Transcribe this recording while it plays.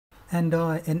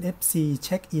Android NFC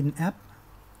Check-in app.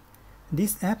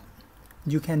 This app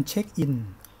you can check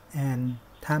in and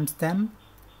timestamp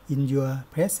in your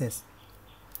places.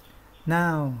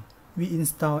 Now we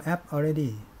install app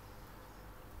already.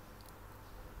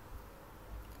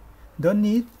 Don't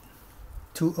need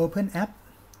to open app,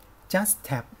 just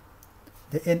tap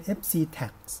the NFC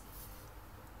tags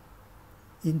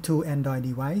into Android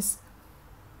device.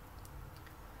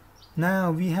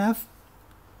 Now we have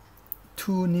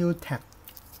two new tags.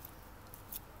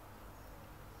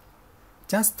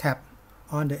 Just tap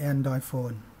on the Android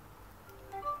phone.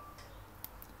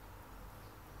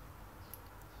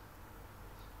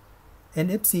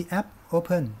 NFC app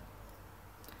open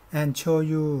and show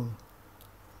you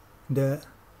the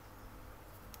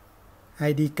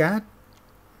ID card,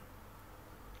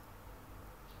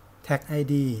 tag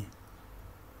ID,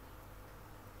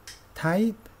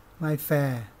 type my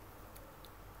fare,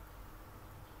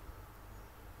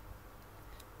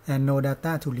 and no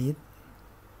data to read.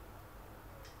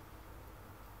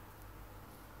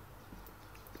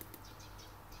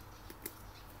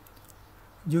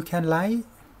 You can write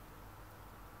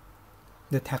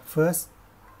the tag first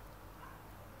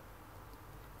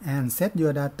and set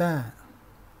your data.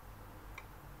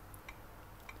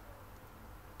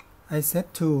 I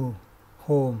set to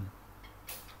home,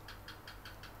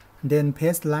 then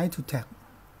paste line to tag.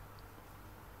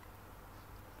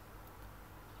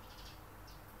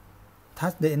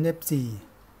 Touch the NFC.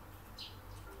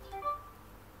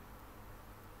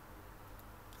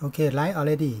 Okay, line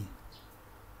already.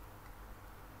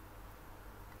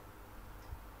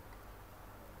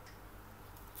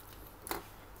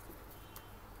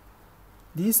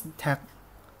 This tag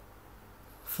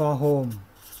for home.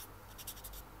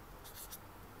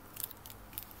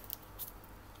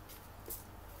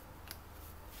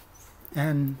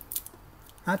 And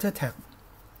other tag.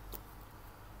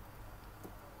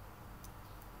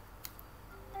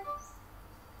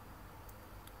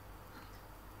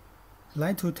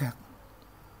 Line to tag.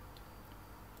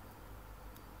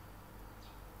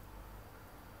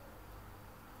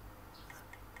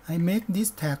 I make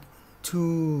this tag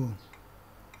to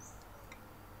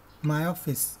my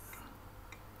office.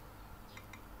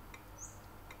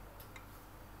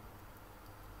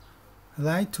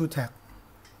 Write to tag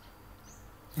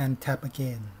and tap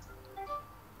again.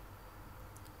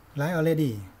 Write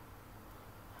already.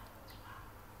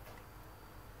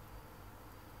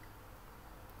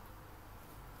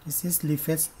 This is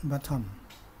refresh button.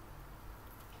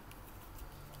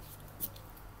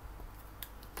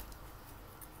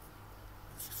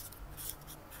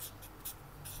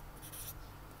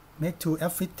 Make to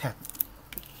office tag.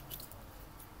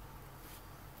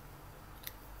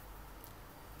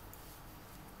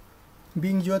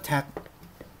 Bring your tag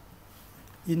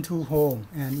into home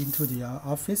and into your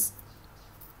office.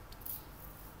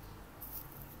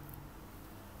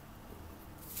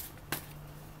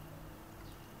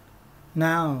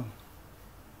 Now,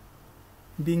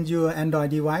 bring your Android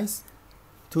device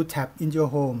to tap in your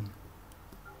home.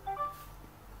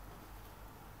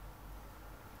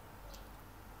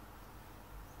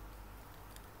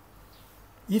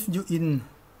 If you in,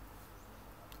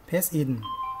 paste in.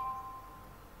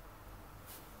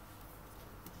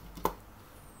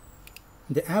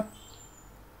 The app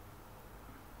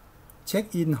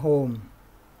check in home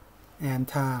and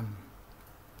time.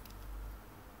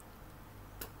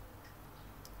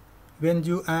 When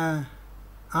you are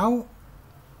out,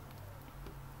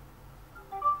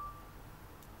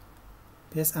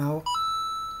 paste out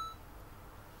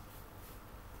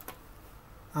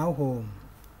home.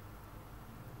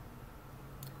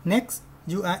 Next,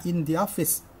 you are in the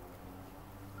office.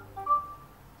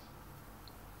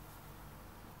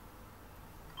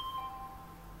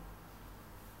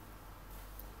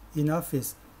 In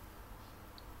office.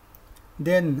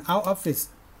 Then out office.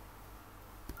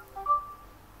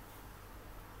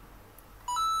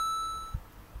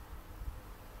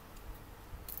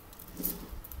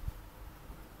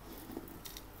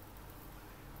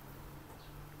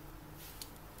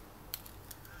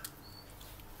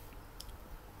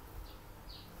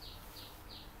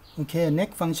 Okay,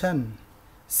 next function,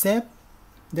 save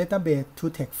database to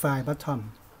text file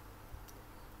button.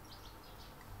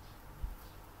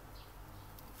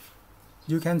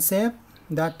 You can save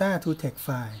data to text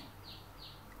file.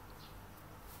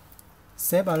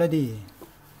 Save already.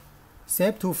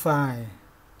 Save to file.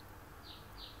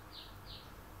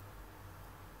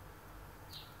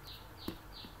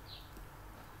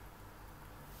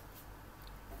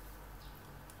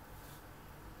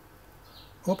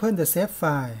 Open the save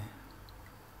file.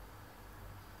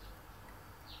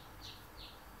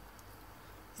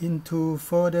 into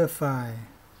folder file.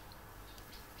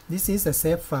 This is a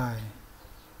save file.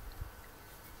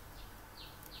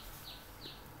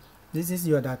 This is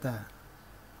your data.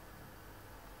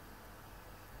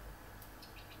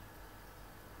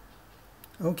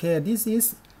 Okay, this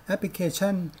is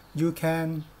application you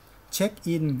can check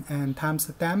in and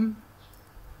timestamp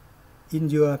in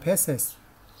your places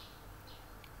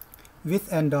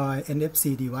with Android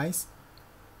NFC device.